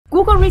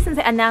Google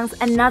recently announced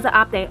another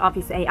update of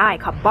its AI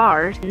called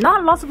Bard.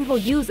 Not lots of people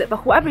use it, but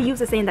whoever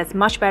uses it saying that's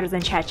much better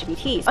than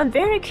ChatGPT. I'm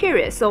very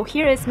curious, so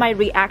here is my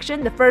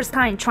reaction the first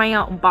time trying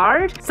out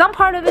Bard. Some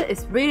part of it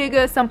is really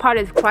good, some part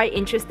is quite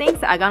interesting,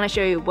 so I'm gonna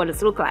show you what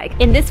it looks like.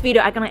 In this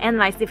video, I'm gonna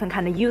analyze different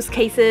kind of use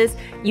cases,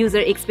 user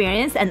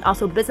experience, and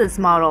also business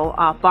model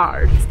of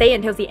Bard. Stay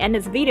until the end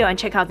of this video and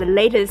check out the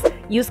latest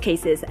use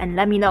cases and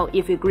let me know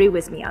if you agree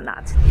with me or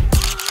not.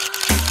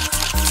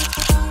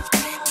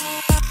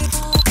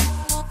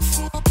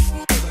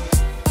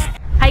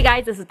 Hi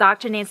guys, this is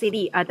Dr. Nancy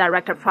Lee, a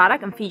director of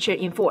product and featured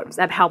in Forbes.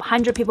 I've helped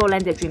 100 people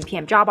land their dream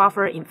PM job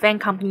offer in FAANG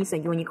companies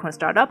and unicorn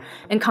startup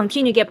and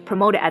continue to get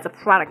promoted as a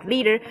product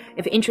leader.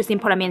 If you're interested in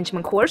product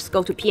management course,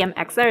 go to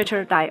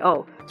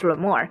pmaccelerator.io to learn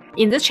more.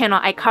 In this channel,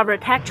 I cover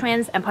tech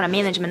trends and product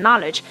management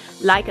knowledge.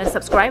 Like and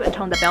subscribe and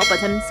turn on the bell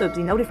button so you'll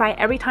be notified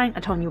every time I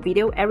turn a new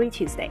video every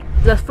Tuesday.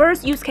 The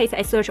first use case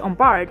I searched on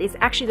Bard is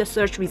actually the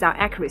search result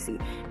accuracy.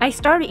 I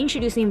started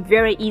introducing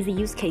very easy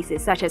use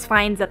cases such as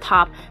find the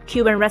top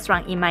Cuban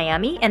restaurant in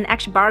Miami, and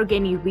actually Bard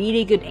gave me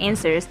really good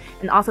answers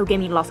and also gave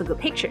me lots of good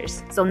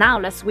pictures. So now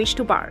let's switch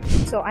to Bard.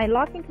 So I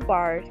logged into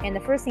Bard and the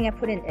first thing I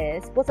put in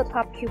is what's the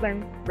top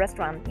Cuban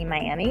restaurant in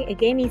Miami. It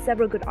gave me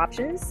several good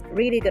options,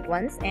 really good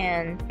ones,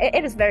 and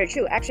it is very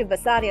true. Actually,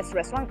 Vasalia's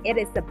restaurant, it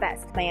is the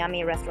best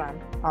Miami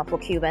restaurant for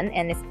Cuban,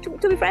 and it's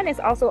to be frank, it's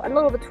also a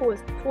little bit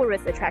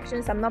tourist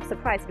attractions. I'm not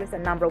surprised it's the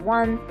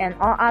 #1, and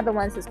all other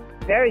ones is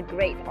very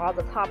great, all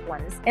the top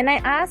ones. And I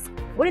asked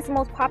what is the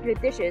most popular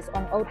dishes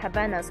on Old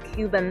Havana's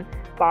Cuban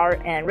bar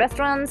and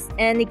restaurants,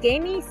 and it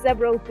gave me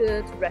several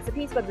good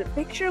recipes, but the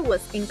picture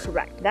was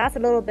incorrect. That's a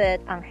little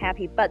bit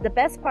unhappy, but the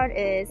best part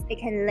is it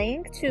can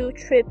link to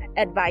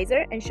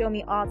TripAdvisor and show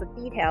me all the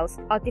details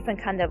of different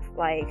kind of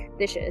like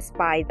dishes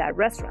by that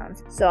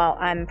restaurant. So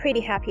I'm pretty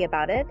happy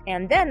about it.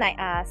 And then I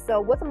asked, so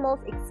what's the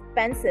most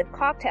expensive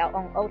cocktail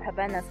on Old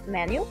Havana's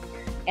menu?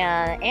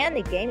 And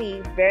it gave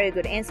me very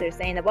good answers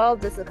saying, well,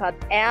 this is called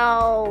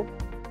El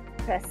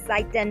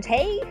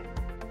Presidente.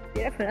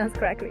 Did I pronounce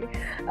correctly?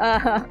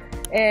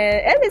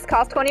 And this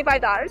costs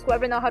 $25.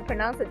 Whoever knows how to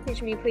pronounce it,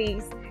 teach me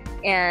please.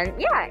 And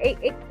yeah,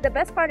 the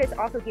best part is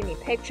also give me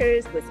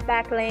pictures with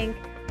backlink.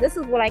 This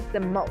is what I like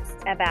the most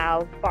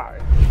about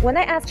Bard. When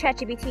I asked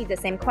ChatGPT the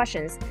same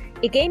questions,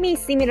 it gave me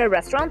similar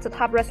restaurants. The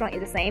top restaurant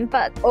is the same,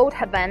 but Old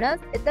Havana,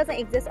 it doesn't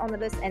exist on the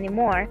list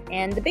anymore.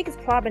 And the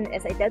biggest problem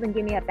is it doesn't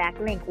give me a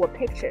backlink or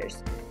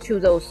pictures to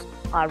those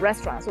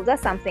restaurants. So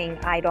that's something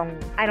I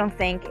don't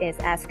think is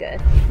as good.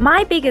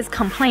 My biggest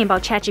complaint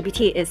about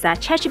ChatGPT is that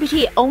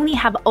ChatGPT only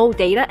have old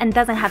data and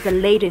doesn't have the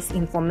latest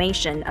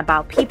information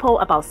about people,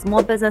 about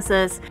small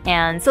businesses.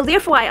 And so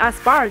therefore I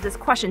asked Bard this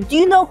question, do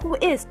you know who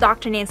is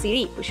Dr. Nancy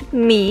Lee? Which is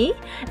me.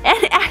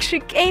 And it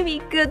actually gave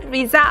me good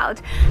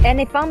result. And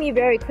it found me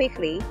very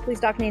quickly, who is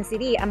Dr. Nancy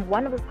Lee. I'm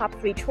one of the top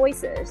 3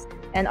 choices.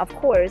 And of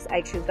course,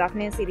 I choose Dr.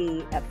 Nancy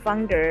Lee, a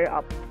founder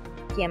of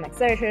PM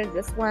Accelerator,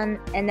 this one,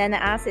 and then I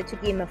asked it to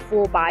give me a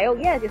full bio.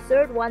 Yeah, the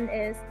third one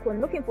is who I'm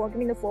looking for, give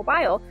me the full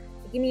bio.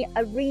 Give me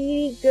a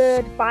really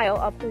good bio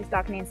of who is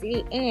Dr. Nancy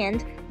Lee,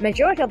 and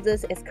majority of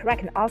this is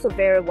correct and also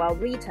very well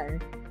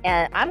written.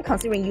 And I'm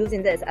considering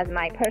using this as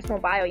my personal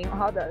bio in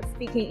all the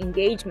speaking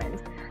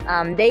engagement.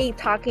 They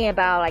talking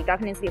about like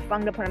Dr. Nancy Lee,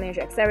 founder, product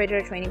manager, Accelerator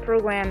training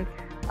program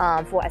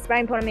for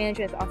aspiring product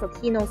managers, also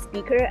keynote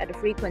speaker and a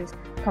frequent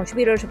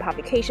contributor to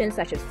publications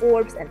such as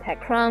Forbes and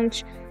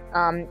TechCrunch.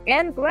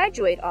 And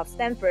graduate of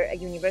Stanford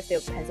University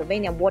of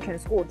Pennsylvania Wharton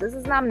School. This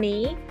is not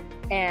me,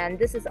 and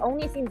this is the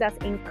only thing that's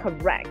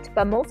incorrect.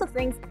 But most of the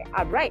things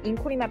are right,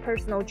 including my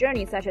personal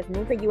journey, such as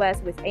moved to the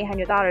US with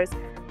 $800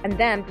 and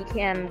then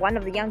became one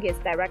of the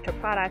youngest director of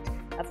product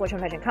at Fortune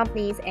 500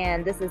 companies.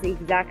 And this is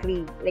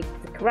exactly like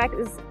correct.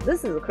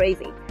 This is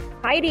crazy.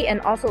 Heidi, and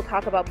also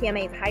talk about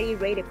PMA's highly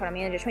rated product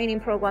manager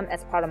training program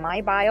as part of my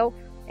bio,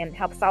 and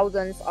help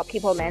thousands of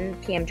people land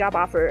PM job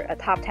offer at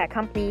top tech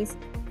companies.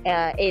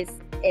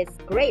 It's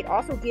great.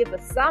 Also give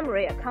a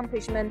summary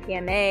accomplishment,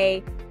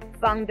 PMA,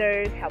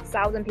 founders, help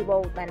 1,000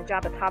 people land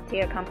job at top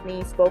tier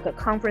companies, spoke at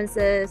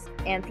conferences,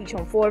 and feature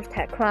on Forbes,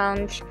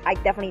 TechCrunch. I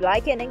definitely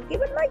like it and give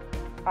it like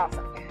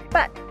awesome.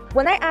 But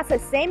when I asked the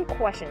same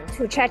question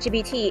to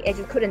ChatGPT, it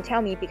just couldn't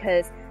tell me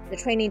because the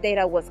training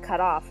data was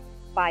cut off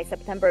by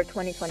September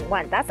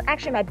 2021. That's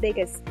actually my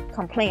biggest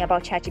complaint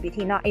about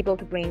ChatGPT, not able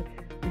to bring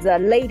the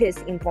latest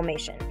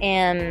information.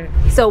 And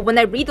so when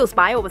I read those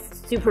bio, I was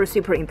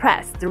super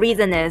impressed. The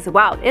reason is,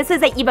 wow, this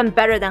is even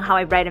better than how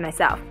I write it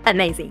myself.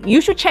 Amazing.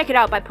 You should check it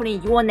out by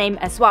putting your name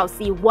as well,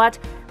 see what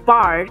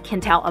Bard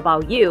can tell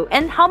about you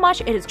and how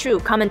much it is true.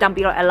 Comment down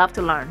below, I love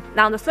to learn.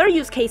 Now the third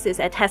use cases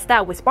I test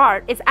out with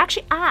Bard is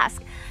actually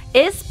ask,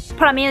 is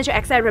Product Manager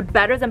Accelerator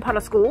better than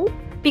Product School?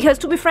 Because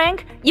to be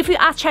frank, if you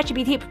ask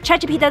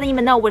ChatGPT doesn't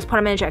even know what's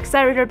Product Manager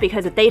Accelerator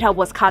because the data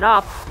was cut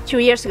off 2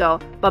 years ago.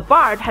 But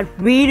Bard had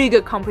really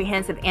good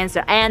comprehensive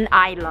answer and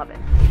I love it.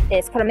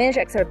 Is Product Manager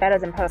Accelerator better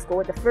than Product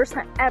School? The first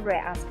time ever I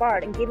asked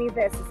Bard and give me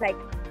this, it's like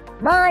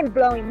mind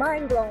blowing.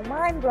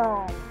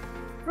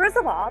 First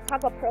of all, talk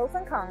about pros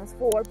and cons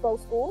for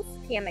both schools,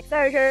 PM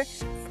Accelerator,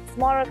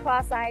 smaller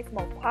class size,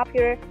 most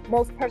popular,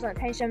 most personal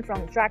attention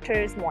from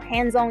instructors, more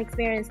hands-on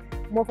experience,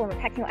 more from the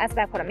technical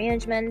aspect, product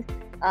management,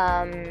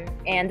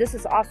 and this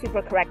is all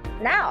super correct.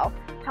 Now,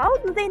 how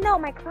do they know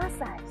my class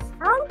size?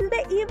 How do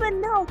they even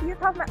know? Do you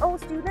talk to my old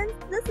students?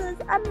 This is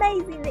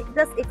amazing.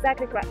 That's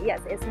exactly correct. Yes,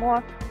 it's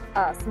more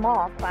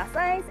small class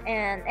size,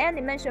 and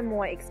they mentioned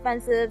more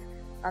expensive,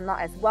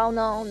 not as well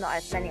known, not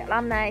as many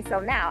alumni. So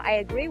now I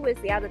agree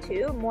with the other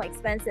two. More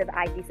expensive,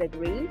 I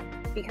disagree,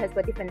 because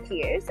we're different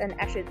tiers, and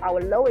actually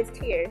our lowest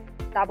tier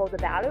double the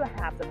value and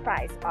half the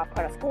price of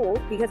product school,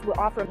 because we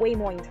offer way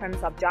more in terms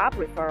of job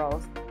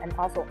referrals and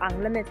also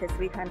unlimited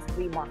 3x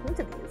free mock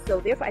interviews.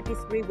 So therefore I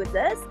disagree with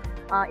this.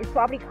 It's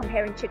probably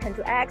comparing chicken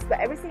to eggs, but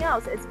everything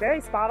else is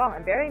very spot on.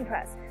 I'm very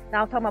impressed.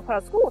 Now talking about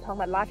product school, talking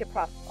about larger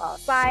product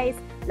size,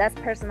 less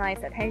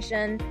personalized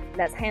attention,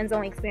 less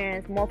hands-on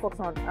experience, more focus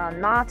on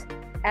not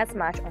as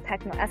much on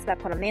technical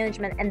aspect, product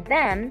management, and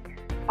then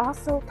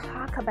also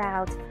talk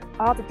about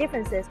all the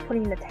differences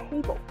putting in the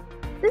table.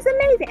 This is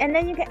amazing. And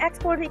then you can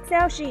export the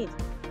Excel sheet.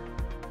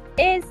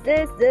 Is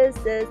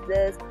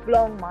this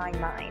blown my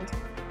mind?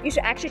 You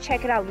should actually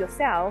check it out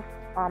yourself,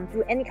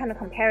 do any kind of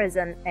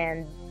comparison,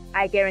 and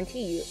I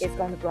guarantee you it's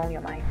going to blow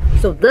your mind.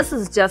 So this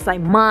is just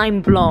like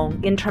mind blown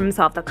in terms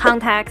of the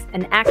context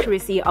and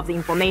accuracy of the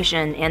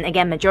information. And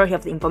again, majority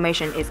of the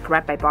information is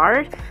correct by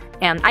Bard.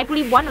 And I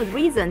believe one of the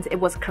reasons it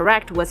was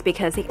correct was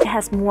because it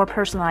has more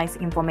personalized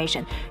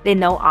information. They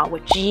know our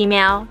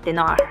Gmail, they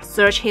know our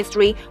search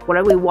history,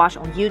 whatever we watch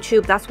on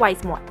YouTube. That's why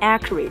it's more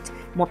accurate,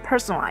 more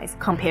personalized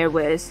compared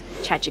with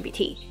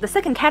ChatGPT. The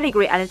second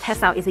category I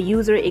test out is the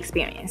user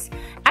experience.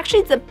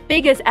 Actually, the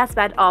biggest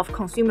aspect of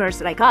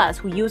consumers like us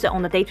who use it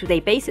on a day-to-day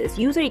basis,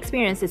 user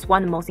experience is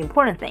one of the most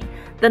important things.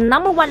 The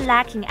number one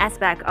lacking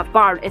aspect of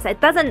Bard is it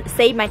doesn't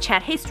save my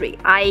chat history.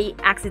 I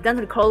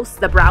accidentally closed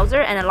the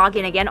browser and I log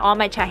in again, all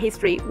my chat history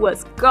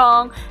was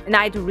gone and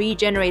I had to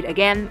regenerate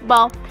again.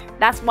 Well,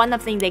 that's one of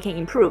the things they can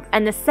improve.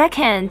 And the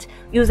second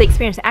user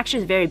experience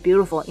actually is very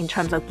beautiful in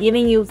terms of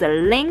giving you the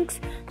links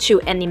to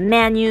any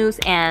menus,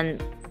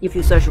 and if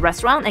you search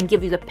restaurant and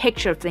give you the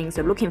picture of things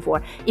you're looking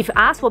for. If you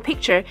ask for a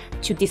picture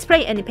to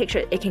display any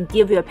picture, it can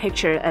give you a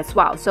picture as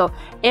well. So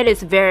it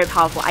is very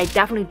powerful. I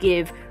definitely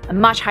give a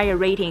much higher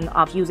rating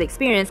of user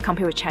experience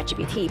compared with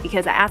ChatGPT,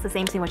 because I asked the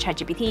same thing with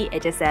ChatGPT.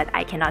 It just said,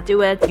 I cannot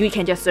do it. You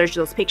can just search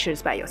those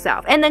pictures by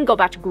yourself and then go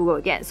back to Google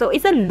again. So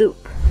it's a loop.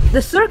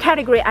 The third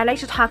category I like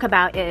to talk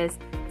about is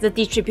the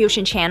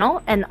distribution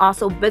channel and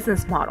also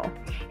business model.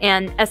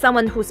 And as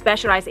someone who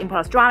specializes in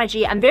product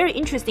strategy, I'm very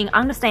interested in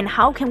understanding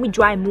how can we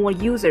drive more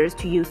users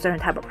to use certain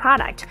type of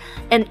product.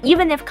 And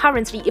even if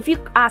currently, if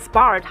you ask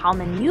Bard how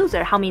many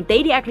users, how many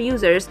daily active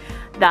users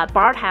that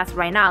Bard has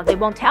right now, they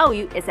won't tell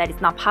you, is that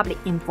it's not public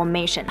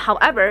information.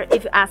 However,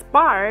 if you ask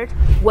Bard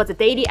what's a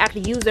daily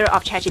active user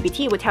of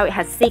ChatGPT, will tell you it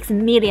has 6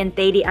 million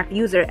daily active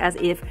users as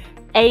if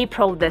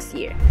April this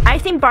year. I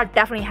think Bard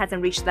definitely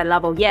hasn't reached that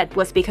level yet,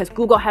 was because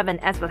Google haven't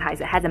advertised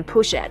it, hasn't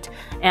pushed it.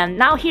 And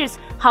now here's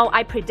how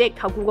I predict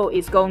how Google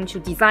is going to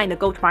design the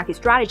go-to-market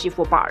strategy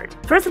for Bard.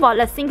 First of all,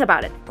 let's think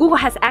about it. Google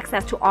has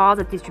access to all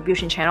the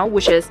distribution channel,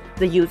 which is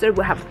the user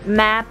will have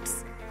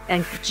Maps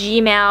and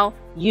Gmail,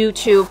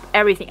 YouTube,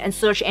 everything, and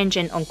search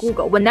engine on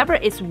Google. Whenever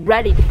it's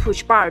ready to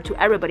push Bard to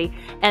everybody,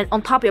 and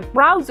on top of your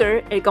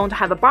browser, it's going to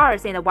have a bar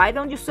saying that why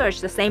don't you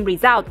search the same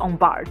result on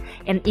Bard,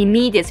 and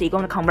immediately you're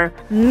going to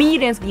convert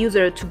millions of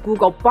users to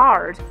Google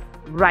Bard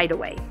right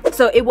away.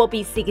 So it will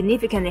be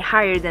significantly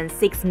higher than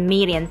 6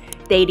 million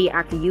daily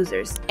active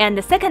users. And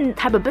the second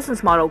type of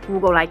business model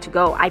Google like to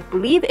go, I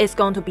believe, is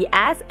going to be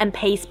ads and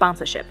paid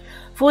sponsorship.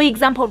 For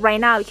example, right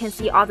now you can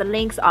see all the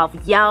links of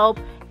Yelp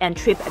and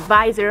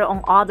TripAdvisor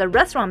on all the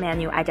restaurant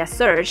menu I just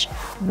searched.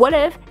 What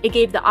if it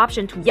gave the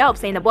option to Yelp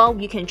saying that, well,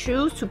 you can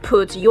choose to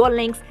put your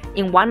links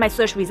in one of my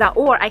search results,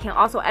 or I can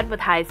also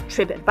advertise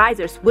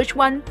TripAdvisors. Which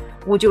one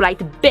would you like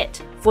to bid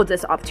for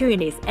these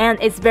opportunities? And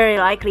it's very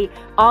likely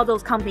all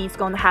those companies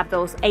going to have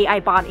those AI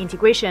bot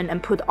integration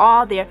and put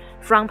all their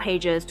front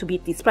pages to be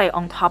displayed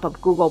on top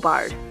of Google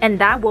Bard. And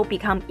that will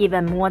become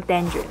even more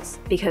dangerous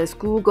because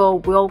Google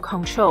will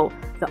control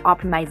the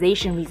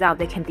optimization result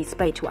they can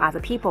display to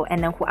other people,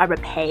 and then whoever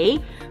pay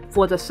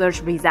for the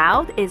search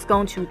result is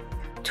going to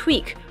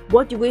tweak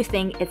what do we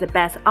think is the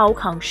best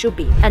outcome should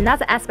be.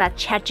 Another aspect,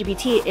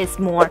 ChatGPT is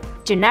more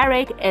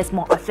generic, is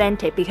more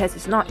authentic because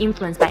it's not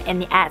influenced by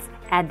any ads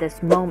at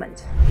this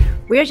moment.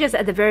 We're just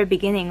at the very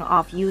beginning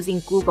of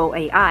using Google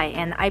AI,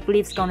 and I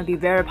believe it's going to be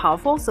very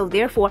powerful. So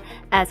therefore,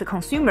 as a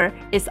consumer,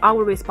 it's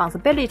our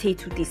responsibility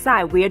to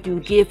decide where to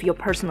give your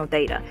personal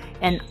data.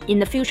 And in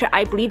the future,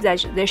 I believe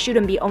that there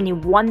shouldn't be only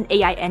one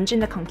AI engine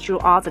that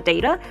controls all the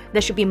data.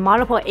 There should be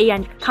multiple AI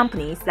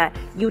companies that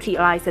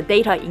utilize the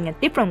data in a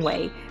different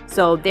way.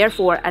 So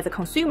therefore, as a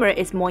consumer,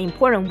 it's more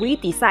important we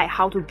decide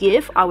how to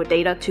give our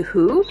data to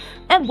who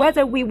and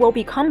whether we will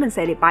be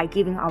compensated by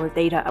giving our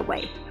data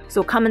away.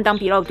 So comment down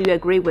below, do you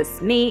agree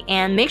with me?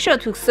 And make sure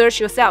to search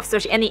yourself,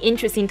 search any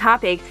interesting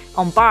topic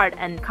on Bard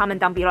and comment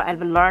down below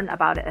and learn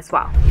about it as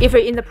well. If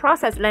you're in the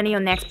process landing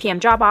your next PM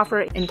job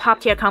offer in top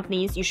tier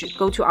companies, you should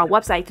go to our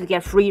website to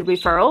get free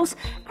referrals.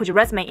 Put your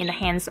resume in the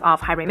hands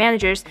of hiring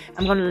managers.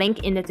 I'm going to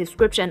link in the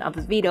description of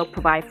this video,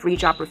 provide free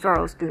job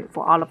referrals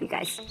for all of you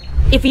guys.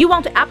 If you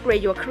want to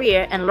upgrade your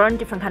career and learn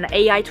different kind of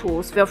AI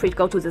tools, feel free to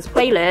go to this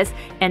playlist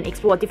and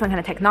explore different kind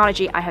of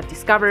technology I have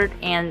discovered,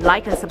 and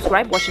like and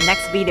subscribe. Watch the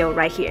next video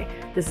right here.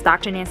 This is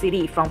Dr. Nancy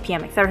Lee from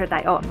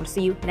PMAccelerator.io. I'm going to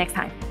see you next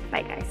time.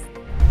 Bye guys.